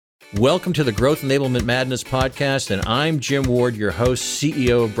Welcome to the Growth Enablement Madness podcast, and I'm Jim Ward, your host,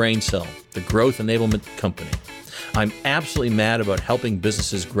 CEO of BrainCell, the growth enablement company. I'm absolutely mad about helping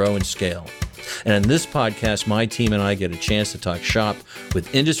businesses grow and scale. And in this podcast, my team and I get a chance to talk shop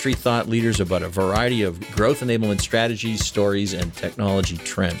with industry thought leaders about a variety of growth enablement strategies, stories, and technology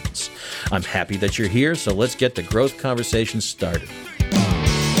trends. I'm happy that you're here, so let's get the growth conversation started.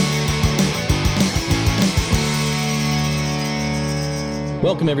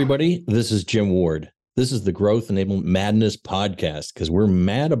 Welcome, everybody. This is Jim Ward. This is the Growth Enablement Madness podcast because we're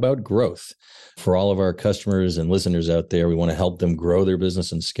mad about growth. For all of our customers and listeners out there, we want to help them grow their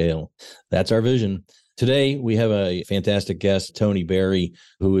business and scale. That's our vision. Today, we have a fantastic guest, Tony Berry,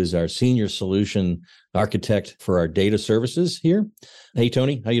 who is our senior solution architect for our data services here. Hey,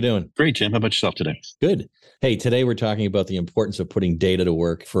 Tony, how you doing? Great, Jim. How about yourself today? Good. Hey, today we're talking about the importance of putting data to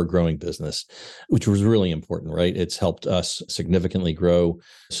work for a growing business, which was really important, right? It's helped us significantly grow.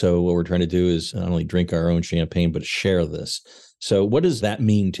 So what we're trying to do is not only drink our own champagne, but share this. So what does that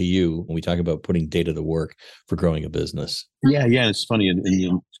mean to you when we talk about putting data to work for growing a business? Yeah, it's funny.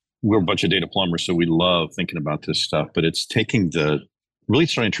 And we're a bunch of data plumbers, so we love thinking about this stuff, but it's really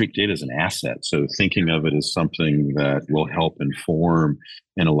starting to treat data as an asset. So thinking of it as something that will help inform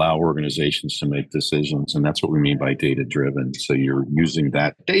and allow organizations to make decisions. And that's what we mean by data driven. So you're using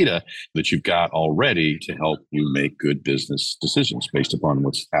that data that you've got already to help you make good business decisions based upon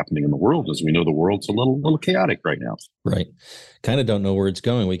what's happening in the world. As we know, the world's a little chaotic right now. Right. Kind of don't know where it's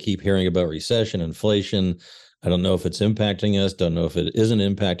going. We keep hearing about recession, inflation. I don't know if it's impacting us, don't know if it isn't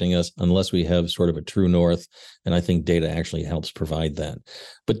impacting us unless we have sort of a true north. And I think data actually helps provide that.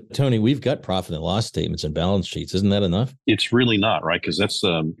 But Tony, we've got profit and loss statements and balance sheets. Isn't that enough? It's really not, right? Because that's,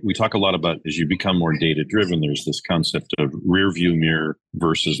 we talk a lot about as you become more data driven, there's this concept of rear view mirror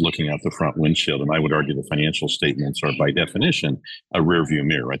versus looking out the front windshield. And I would argue the financial statements are by definition a rear view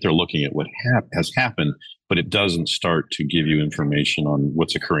mirror, right? They're looking at what has happened, but it doesn't start to give you information on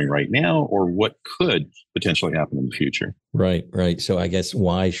what's occurring right now or what could potentially happen in the future. Right. So I guess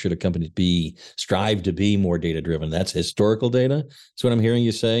why should a company strive to be more data-driven? That's historical data. That's what I'm hearing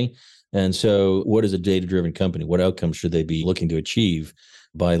you say. And so what is a data-driven company? What outcomes should they be looking to achieve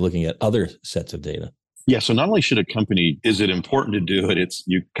by looking at other sets of data? Yeah. So not only should a company, is it important to do it?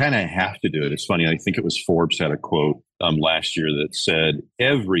 You kind of have to do it. It's funny. I think it was Forbes had a quote last year that said,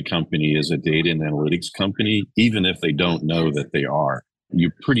 every company is a data and analytics company, even if they don't know that they are. You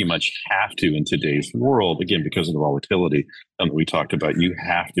pretty much have to in today's world, again, because of the volatility that we talked about, you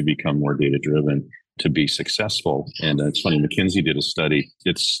have to become more data driven to be successful. And it's funny, McKinsey did a study.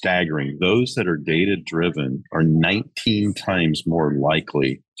 It's staggering. Those that are data driven are 19 times more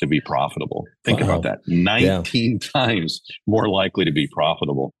likely to be profitable. Think about that. 19 times more likely to be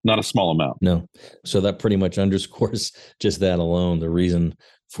profitable. Not a small amount. No. So that pretty much underscores just that alone, the reason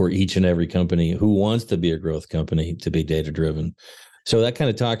for each and every company who wants to be a growth company to be data driven. So that kind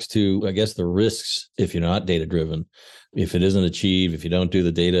of talks to, I guess, the risks if you're not data driven, if it isn't achieved, if you don't do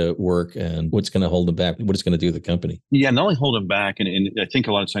the data work, and what's going to hold them back, what it's going to do to the company. Yeah, not only hold them back, and I think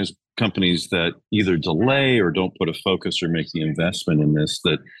a lot of times companies that either delay or don't put a focus or make the investment in this,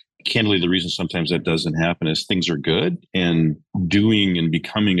 that candidly, the reason sometimes that doesn't happen is things are good and doing and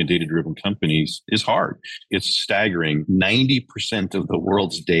becoming a data-driven company is hard. It's staggering. 90% of the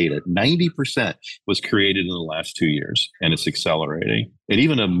world's data, 90% was created in the last 2 years, and it's accelerating. And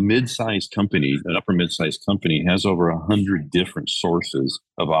even a mid-sized company, an upper mid-sized company, has over 100 different sources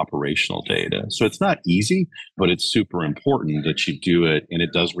of operational data. So it's not easy, but it's super important that you do it. And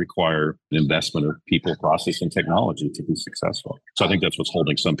it does require an investment of people, process, and technology to be successful. So I think that's what's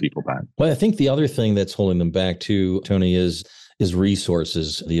holding some people back. Well, I think the other thing that's holding them back too, Tony, is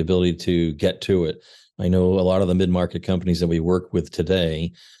resources, the ability to get to it. I know a lot of the mid-market companies that we work with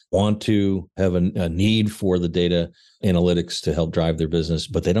today want to have a need for the data analytics to help drive their business,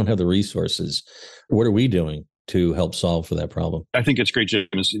 but they don't have the resources. What are we doing to help solve for that problem? I think it's great, Jim.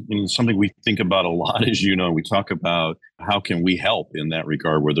 It's something we think about a lot, as you know. We talk about how can we help in that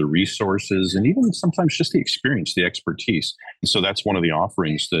regard, where the resources and even sometimes just the experience, the expertise. And so that's one of the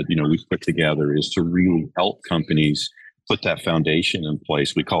offerings that we've put together, is to really help companies put that foundation in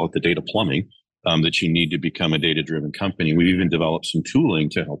place. We call it the data plumbing. That you need to become a data-driven company. We've even developed some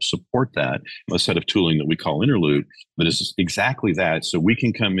tooling to help support that, a set of tooling that we call Interlude, that is exactly that. So we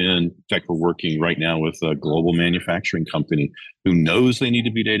can come in fact, we're working right now with a global manufacturing company who knows they need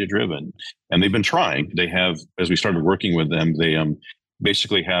to be data-driven. And they've been trying. They have, as we started working with them, they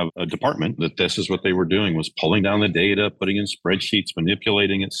basically have a department that this is what they were doing, was pulling down the data, putting in spreadsheets,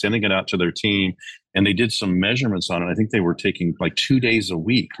 manipulating it, sending it out to their team. And they did some measurements on it. I think they were taking like 2 days a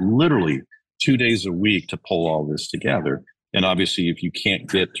week, literally 2 days a week, to pull all this together. And obviously, if you can't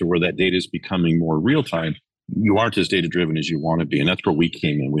get to where that data is becoming more real time, you aren't as data driven as you want to be. And that's where we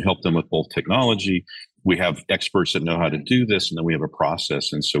came in. We helped them with both technology. We have experts that know how to do this, and then we have a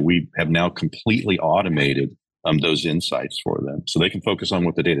process. And so we have now completely automated those insights for them. So they can focus on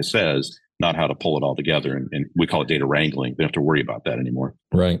what the data says, not how to pull it all together. And we call it data wrangling. They don't have to worry about that anymore.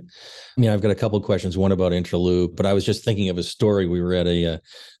 Right. Yeah, I've got a couple of questions, one about Intraloop, but I was just thinking of a story. We were at a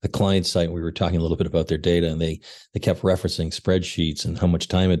client site and we were talking a little bit about their data, and they kept referencing spreadsheets and how much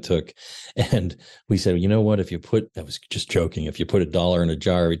time it took. And we said, you know what, I was just joking, if you put $1 in a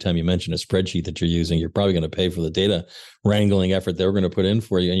jar every time you mention a spreadsheet that you're using, you're probably going to pay for the data wrangling effort they're going to put in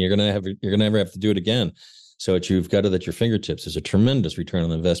for you, and you're going to never have to do it again. So you've got it at your fingertips. There's a tremendous return on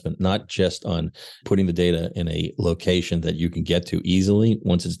investment, not just on putting the data in a location that you can get to easily.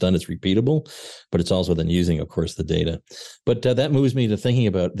 Once it's done, it's repeatable, but it's also then using, of course, the data. But that moves me to thinking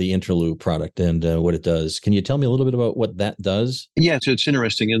about the Intraloop product and what it does. Can you tell me a little bit about what that does? Yeah, so it's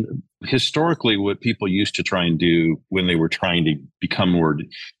interesting. And historically, what people used to try and do when they were trying to become more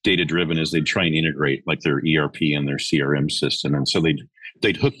data-driven is they'd try and integrate like their ERP and their CRM system. And so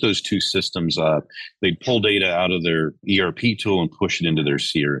they'd hook those two systems up. They'd pull data out of their ERP tool and push it into their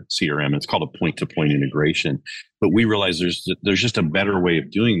CRM. It's called a point-to-point integration. But we realize there's just a better way of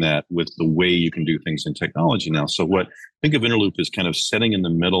doing that with the way you can do things in technology now. So think of Intraloop as kind of setting in the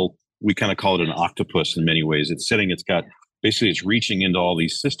middle. We kind of call it an octopus in many ways. It's reaching into all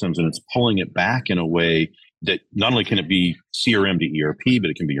these systems and it's pulling it back in a way that not only can it be CRM to ERP,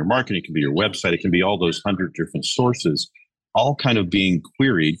 but it can be your marketing, it can be your website, it can be all those 100 different sources, all kind of being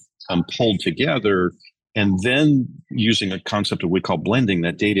queried, pulled together, and then using a concept of what we call blending,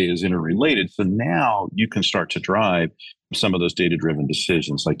 that data is interrelated. So now you can start to drive some of those data-driven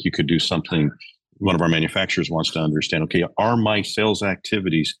decisions. Like you could do something, one of our manufacturers wants to understand, okay, are my sales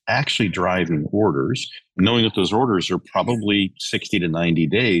activities actually driving orders, knowing that those orders are probably 60 to 90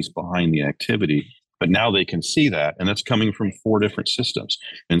 days behind the activity. But now they can see that, and that's coming from 4 different systems.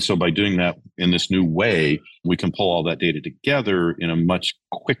 And so by doing that in this new way, we can pull all that data together in a much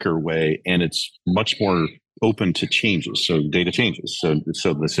quicker way, and it's much more open to changes. So data changes. So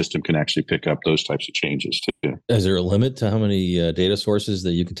the system can actually pick up those types of changes too. Is there a limit to how many data sources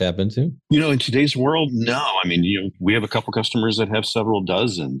that you can tap into? In today's world, no. I mean, we have a couple customers that have several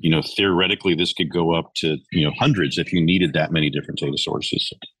dozen. Theoretically, this could go up to, hundreds if you needed that many different data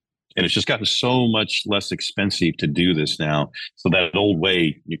sources. And it's just gotten so much less expensive to do this now. So that old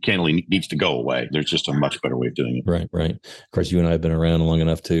way, candidly, needs to go away. There's just a much better way of doing it. Right. Of course, you and I have been around long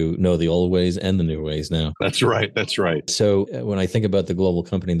enough to know the old ways and the new ways now. That's right. So when I think about the global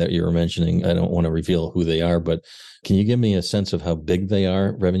company that you were mentioning, I don't want to reveal who they are, but can you give me a sense of how big they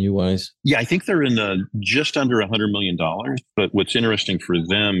are revenue-wise? Yeah, I think they're in just under $100 million. But what's interesting for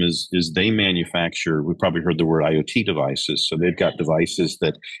them is they manufacture, we've probably heard the word IoT devices. So they've got devices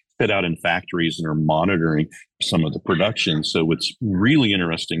that fit out in factories and are monitoring some of the production. So what's really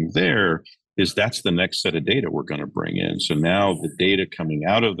interesting there is that's the next set of data we're going to bring in. So now the data coming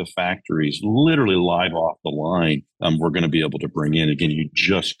out of the factories, literally live off the line, we're going to be able to bring in. Again, you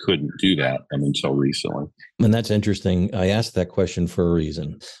just couldn't do that until recently. And that's interesting. I asked that question for a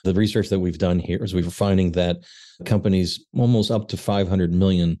reason. The research that we've done here is we're finding that companies almost up to 500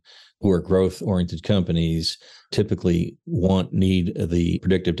 million who are growth-oriented companies typically need the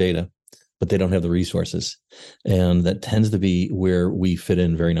predictive data, but they don't have the resources. And that tends to be where we fit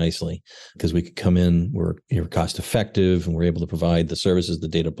in very nicely because we could come in, we're cost effective, and we're able to provide the services, the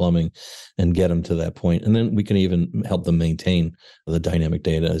data plumbing, and get them to that point. And then we can even help them maintain the dynamic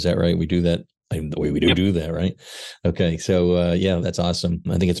data. Is that right? We do that the way we do that, right? Okay. So yeah, that's awesome.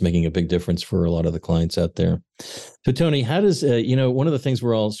 I think it's making a big difference for a lot of the clients out there. So Tony, how does, one of the things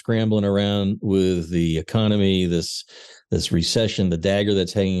we're all scrambling around with the economy, this recession, the dagger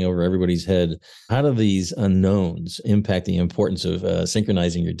that's hanging over everybody's head, how do these unknowns impact the importance of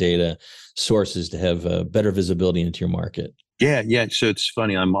synchronizing your data sources to have better visibility into your market? Yeah. So it's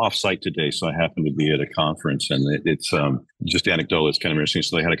funny. I'm off site today, so I happen to be at a conference, and it's just anecdotal. It's kind of interesting.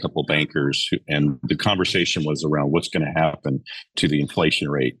 So they had a couple of bankers, and the conversation was around what's going to happen to the inflation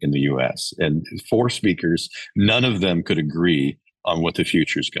rate in the U.S. And 4 speakers, none of them could agree on what the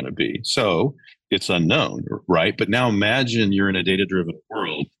future is going to be. So it's unknown, right? But now imagine you're in a data-driven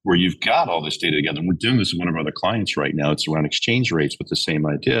world where you've got all this data together. And we're doing this with one of our other clients right now. It's around exchange rates with the same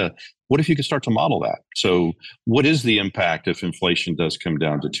idea. What if you could start to model that? So what is the impact if inflation does come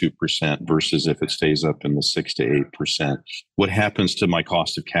down to 2% versus if it stays up in the 6 to 8%? What happens to my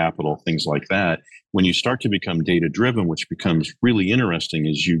cost of capital? Things like that. When you start to become data-driven, which becomes really interesting,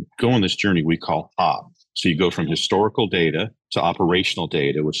 is you go on this journey we call HOP. So you go from historical data to operational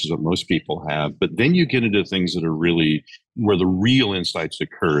data, which is what most people have. But then you get into things that are really where the real insights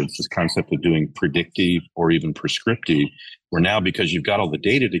occur. It's this concept of doing predictive or even prescriptive, where now because you've got all the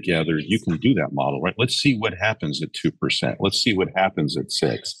data together, you can do that model, right? Let's see what happens at 2%. Let's see what happens at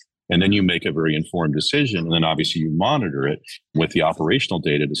 6%. And then you make a very informed decision. And then obviously you monitor it with the operational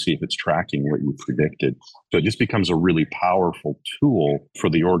data to see if it's tracking what you predicted. So it just becomes a really powerful tool for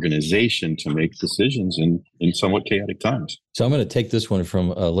the organization to make decisions in somewhat chaotic times. So I'm going to take this one from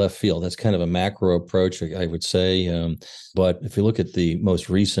left field. That's kind of a macro approach, I would say. But if you look at the most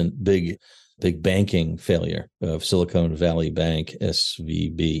recent big banking failure of Silicon Valley Bank,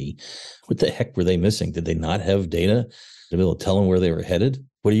 SVB, what the heck were they missing? Did they not have data to be able to tell them where they were headed?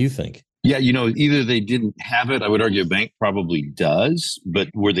 What do you think? Yeah, either they didn't have it. I would argue a bank probably does, but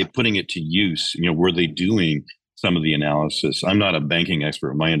were they putting it to use? Were they doing some of the analysis? I'm not a banking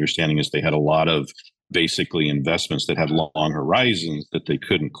expert. My understanding is they had a lot of basically investments that had long horizons that they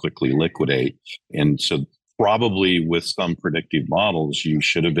couldn't quickly liquidate. And so probably with some predictive models, you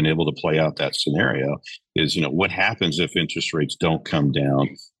should have been able to play out that scenario is, what happens if interest rates don't come down?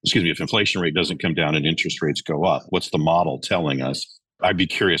 If inflation rate doesn't come down and interest rates go up? What's the model telling us? I'd be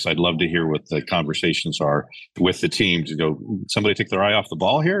curious. I'd love to hear what the conversations are with the team to go, somebody take their eye off the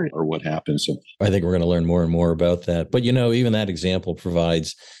ball here or what happens? So I think we're going to learn more and more about that. But, even that example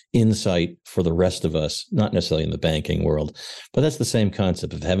provides insight for the rest of us, not necessarily in the banking world, but that's the same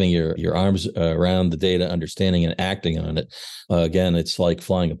concept of having your arms around the data, understanding and acting on it. Again, it's like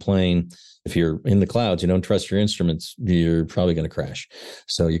flying a plane. If you're in the clouds, you don't trust your instruments, you're probably going to crash.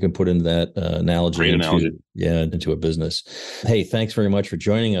 So you can put in that analogy into a business. Hey, thanks very much for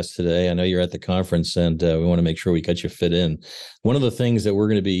joining us today. I know you're at the conference and we want to make sure we got you fit in. One of the things that we're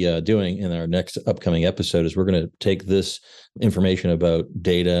going to be doing in our next upcoming episode is we're going to take this information about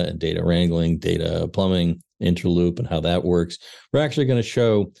data and data wrangling, data plumbing, Interloop and how that works. We're actually going to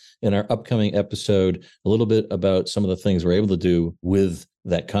show in our upcoming episode a little bit about some of the things we're able to do with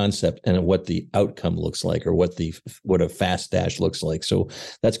that concept and what the outcome looks like, or what a fast dash looks like. So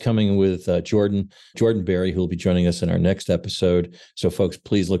that's coming with Jordan Berry, who will be joining us in our next episode. So folks,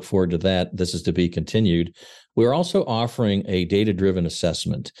 please look forward to that. This is to be continued. We're also offering a data-driven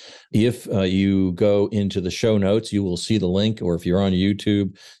assessment. If you go into the show notes, you will see the link, or if you're on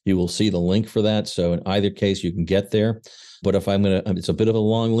YouTube, you will see the link for that. So in either case, you can get there. But if it's a bit of a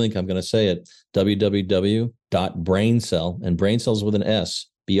long link, I'm going to say it, www.brainsell, and Brainsell's with an S,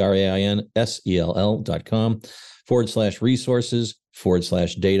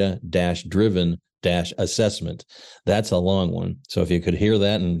 BRAINSELL.com/resources/data-driven-assessment. That's a long one. So if you could hear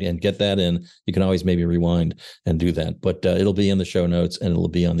that and get that in, you can always maybe rewind and do that. But it'll be in the show notes and it'll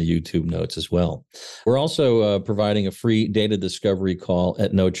be on the YouTube notes as well. We're also providing a free data discovery call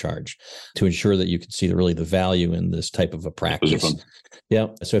at no charge to ensure that you can see the value in this type of a practice. Yeah.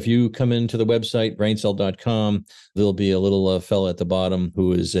 So if you come into the website, brainsell.com, there'll be a little fellow at the bottom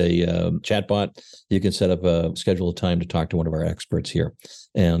who is a chatbot. You can set up schedule a time to talk to one of our experts here,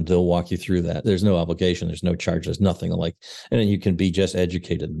 and they'll walk you through that. There's no obligation. There's no charge. There's nothing like, and then you can be just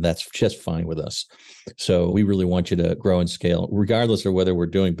educated. That's just fine with us. So we really want you to grow and scale, regardless of whether we're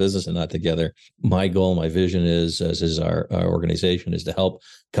doing business or not together. My goal, my vision is, as is our organization, is to help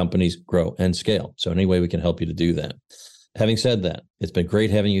companies grow and scale. So any way we can help you to do that. Having said that, it's been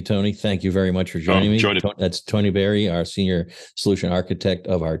great having you, Tony. Thank you very much for joining me. That's Tony Berry, our Senior Solution Architect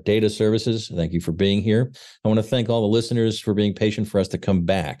of our data services. Thank you for being here. I want to thank all the listeners for being patient for us to come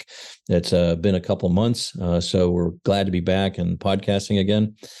back. It's been a couple months, so we're glad to be back and podcasting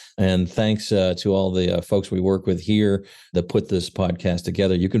again. And thanks to all the folks we work with here that put this podcast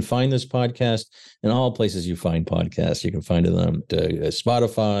together. You can find this podcast in all places you find podcasts. You can find it on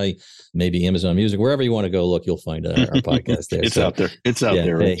Spotify, maybe Amazon Music, wherever you want to go look, you'll find our podcast there. It's out there. It's out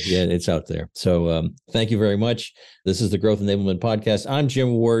there. Right? Yeah, it's out there. So thank you very much. This is the Growth Enablement Podcast. I'm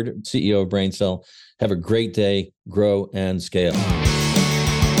Jim Ward, CEO of Brainsell. Have a great day. Grow and scale.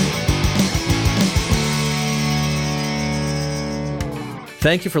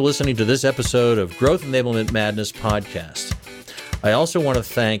 Thank you for listening to this episode of Growth Enablement Madness Podcast. I also want to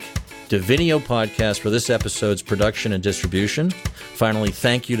thank Divinio Podcast for this episode's production and distribution. Finally,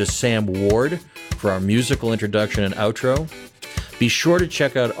 thank you to Sam Ward for our musical introduction and outro. Be sure to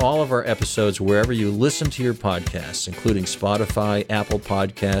check out all of our episodes wherever you listen to your podcasts, including Spotify, Apple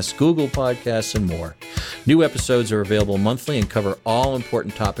Podcasts, Google Podcasts, and more. New episodes are available monthly and cover all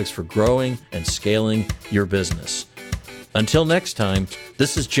important topics for growing and scaling your business. Until next time,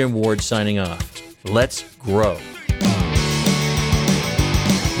 this is Jim Ward signing off. Let's grow.